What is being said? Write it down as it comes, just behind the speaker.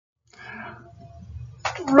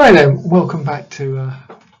Right then, welcome back to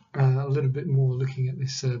a little bit more looking at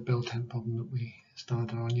this bell tent problem that we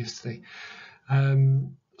started on yesterday.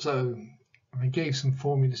 So I gave some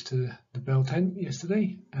formulas to the bell tent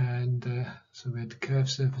yesterday, and so we had the curved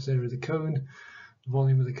surface area of the cone, the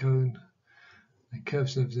volume of the cone, the curved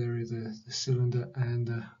surface area of the cylinder, and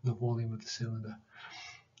the volume of the cylinder.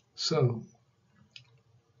 So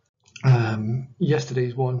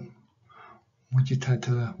yesterday's one, we just had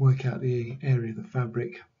to work out the area of the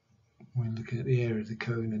fabric. We're looking at the area of the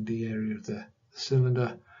cone and the area of the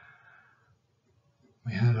cylinder.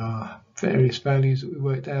 We had our various values that we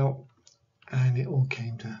worked out, and it all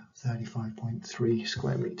came to 35.3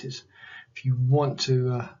 square meters. If you want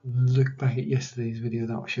to look back at yesterday's video,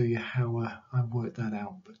 that will show you how I worked that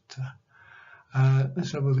out. But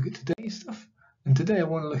let's have a look at today's stuff. And today I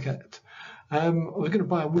want to look at, I was going to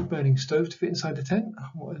buy a wood burning stove to fit inside the tent. I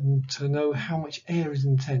wanted to know how much air is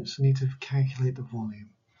in the tent, so I need to calculate the volume.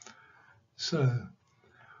 So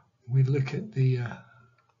we look at the,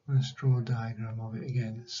 let's draw a diagram of it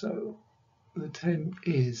again. So the tent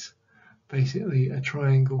is basically a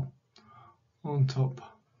triangle on top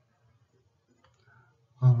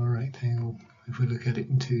of a rectangle. If we look at it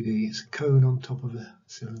in 2D, it's a cone on top of a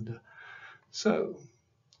cylinder. So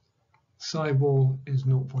side wall is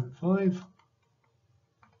 0.5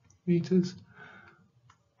 meters.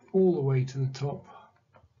 All the way to the top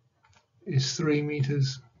is 3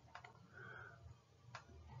 meters.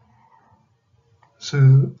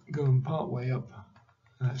 So going part way up,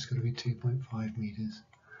 that's going to be 2.5 meters.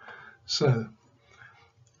 So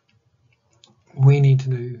we need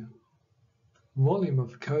to know volume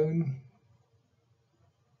of the cone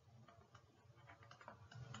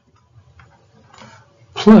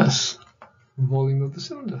plus volume of the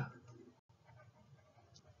cylinder.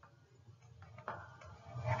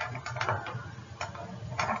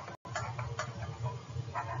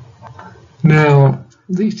 Now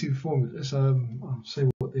these two formulas, I'll say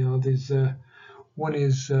what they are. There's one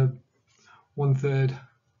is 1/3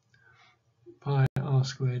 pi r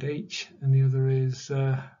squared h, and the other is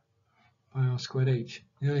pi r squared h.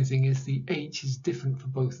 The only thing is the h is different for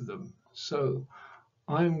both of them. So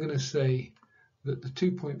I'm going to say that the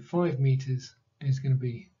 2.5 meters is going to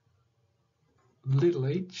be little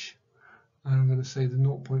h, and I'm going to say the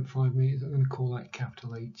 0.5 meters, I'm going to call that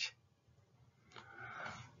capital H.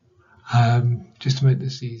 Just to make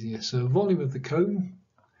this easier. So volume of the cone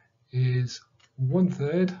is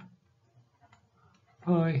 1/3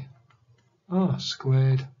 pi r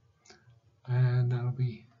squared, and that'll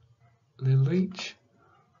be little h,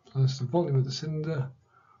 plus the volume of the cylinder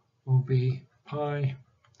will be pi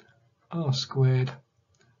r squared,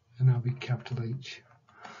 and that'll be capital H.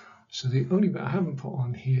 So the only bit I haven't put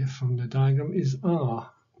on here from the diagram is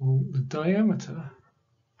r. Well, the diameter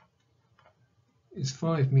is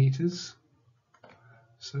 5 meters,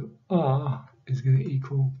 so r is going to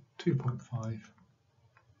equal 2.5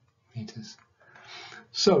 meters.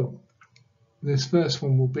 So this first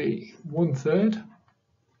one will be 1/3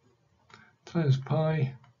 times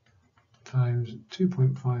pi times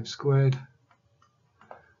 2.5 squared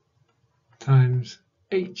times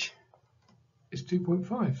h is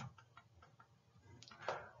 2.5.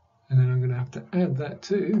 And then I'm going to have to add that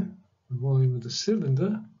to the volume of the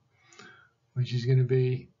cylinder, which is going to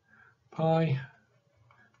be pi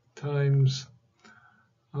times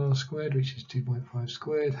r squared, which is 2.5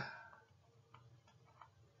 squared,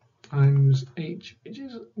 times h, which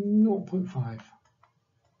is 0.5.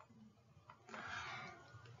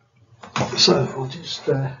 So I'll just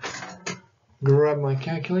grab my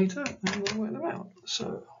calculator and we'll work them out.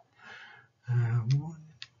 So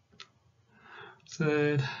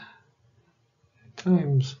 1/3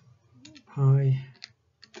 times pi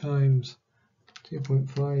times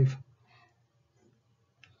 2.5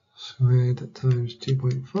 squared times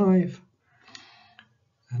 2.5,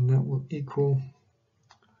 and that will equal,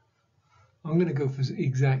 I'm going to go for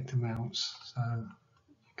exact amounts, so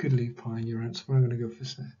you could leave pi in your answer, but I'm going to go for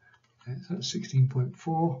so that's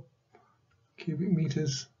 16.4 cubic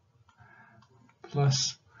meters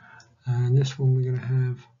plus, and this one we're going to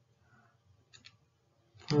have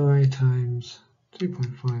pi times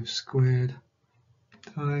 2.5 squared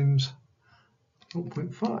times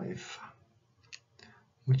 0.5,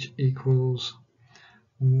 which equals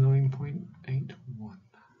 9.81.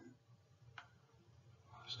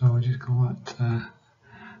 So I'll just call that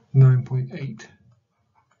 9.8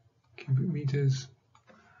 cubic meters,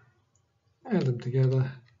 add them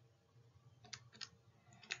together.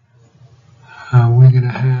 We're going to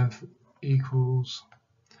have equals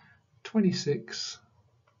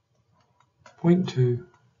 26.2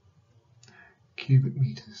 cubic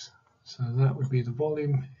meters. So that would be the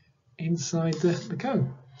volume inside the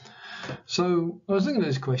cone. So I was looking at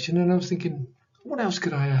this question and I was thinking, what else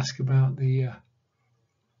could I ask about the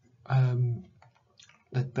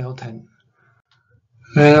bell tent?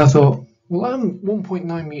 And I thought, well, I'm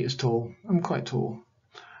 1.9 meters tall. I'm quite tall.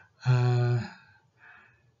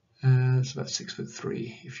 It's about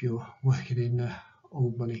 6'3" if you're working in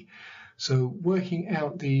old money. So working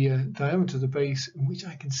out the diameter of the base in which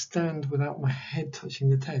I can stand without my head touching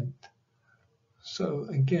the tent. So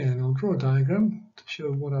again, I'll draw a diagram to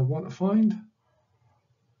show what I want to find.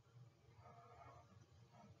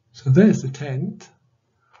 So there's the tent.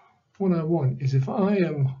 What I want is, if I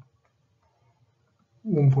am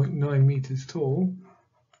 1.9 meters tall,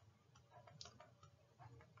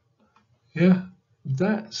 yeah,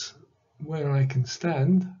 that's where I can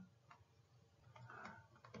stand.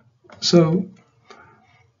 So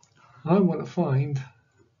I want to find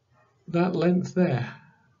that length there,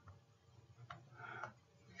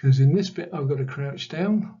 because in this bit I've got to crouch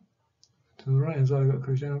down. To the right hand side I've got to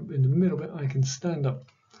crouch down. In the middle bit I can stand up.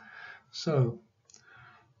 So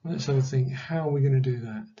let's have a think, how are we going to do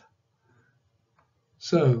that?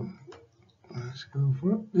 So let's go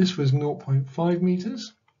for it. This was 0.5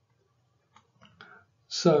 meters.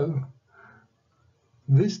 So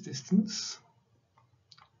this distance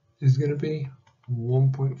is going to be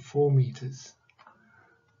 1.4 meters.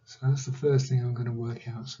 So that's the first thing I'm going to work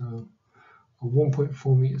out. So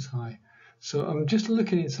 1.4 meters high. So I'm just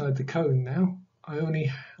looking inside the cone now. I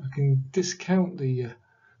can discount the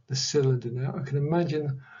cylinder now. I can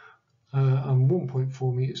imagine I'm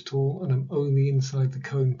 1.4 meters tall and I'm only inside the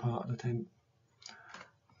cone part of the tent.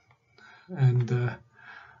 And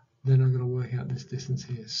then I'm going to work out this distance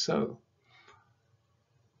here. So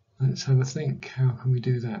let's have a think. How can we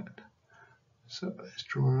do that? So let's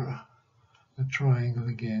draw a triangle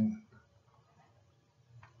again.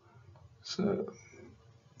 So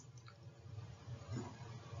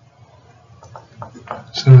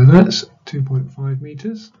that's 2.5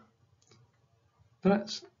 meters.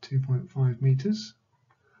 That's 2.5 meters.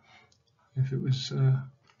 If it was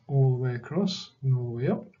all the way across and all the way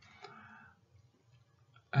up.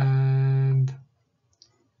 And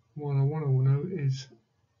what I want to know is,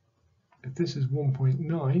 if this is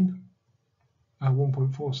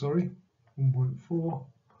 1.4, sorry, 1.4,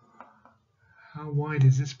 how wide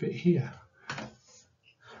is this bit here?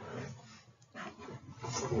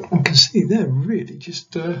 You can see they're really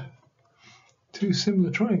just two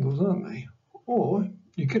similar triangles, aren't they? Or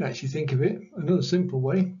you could actually think of it another simple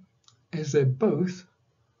way, is they're both,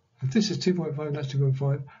 if this is 2.5, that's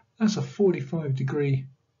 2.5, that's a 45-degree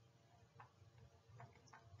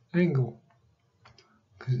angle,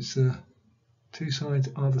 because it's two sides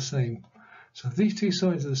are the same. So if these two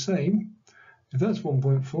sides are the same, if that's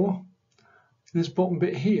 1.4, this bottom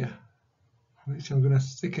bit here, which I'm going to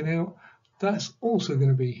thicken out, that's also going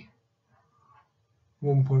to be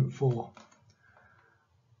 1.4.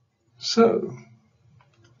 So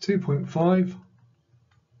 2.5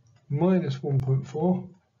 minus 1.4,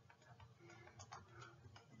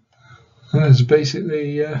 that's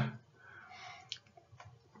basically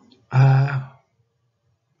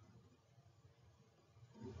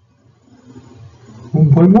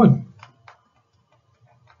 1.1.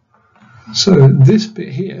 So this bit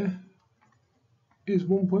here is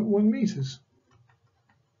 1.1 meters.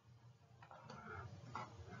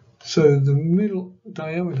 So the middle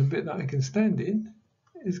diameter bit that I can stand in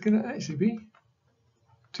is going to actually be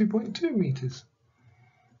 2.2 meters.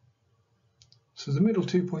 So the middle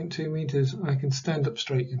 2.2 meters I can stand up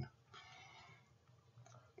straight in.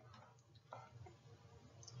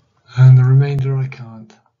 And the remainder I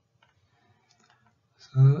can't.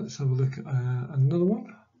 So let's have a look at another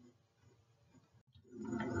one.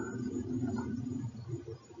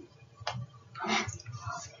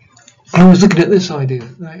 I was looking at this idea.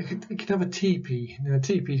 You could have a teepee. Now, a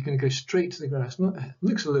teepee is going to go straight to the grass. It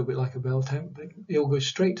looks a little bit like a bell tent, but it'll go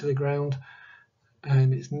straight to the ground,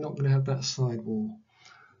 and it's not going to have that side wall.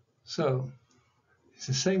 So it's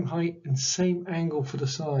the same height and same angle for the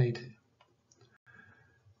side.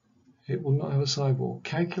 It will not have a side wall.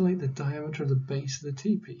 Calculate the diameter of the base of the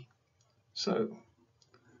teepee. So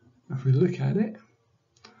if we look at it,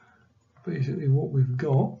 basically what we've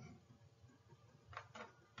got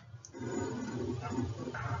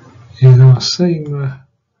is our same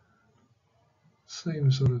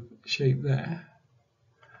sort of shape there,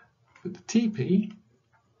 but the teepee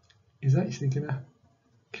is actually going to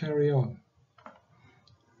carry on.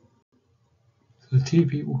 So the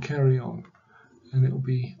teepee will carry on, and it will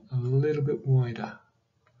be a little bit wider.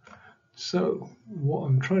 So what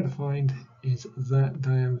I'm trying to find is that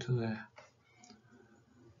diameter there.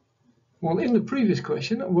 Well, in the previous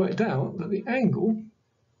question, I worked out that the angle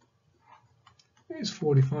is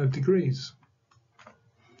 45 degrees.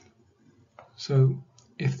 So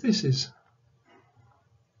if this is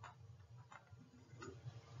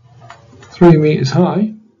 3 meters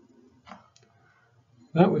high,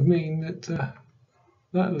 that would mean that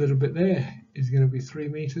that little bit there is going to be 3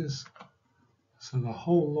 meters. So the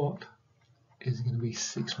whole lot is going to be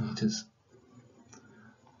 6 meters.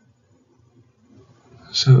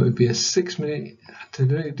 So it would be a 6 minute to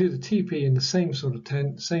do the TP in the same sort of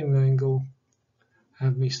tent, same angle,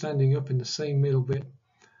 have me standing up in the same middle bit,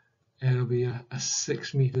 and it'll be a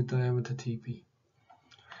 6 meter diameter TP.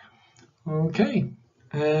 Okay,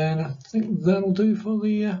 and I think that'll do for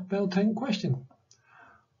the bell tent question.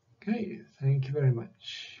 Okay, thank you very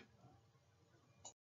much.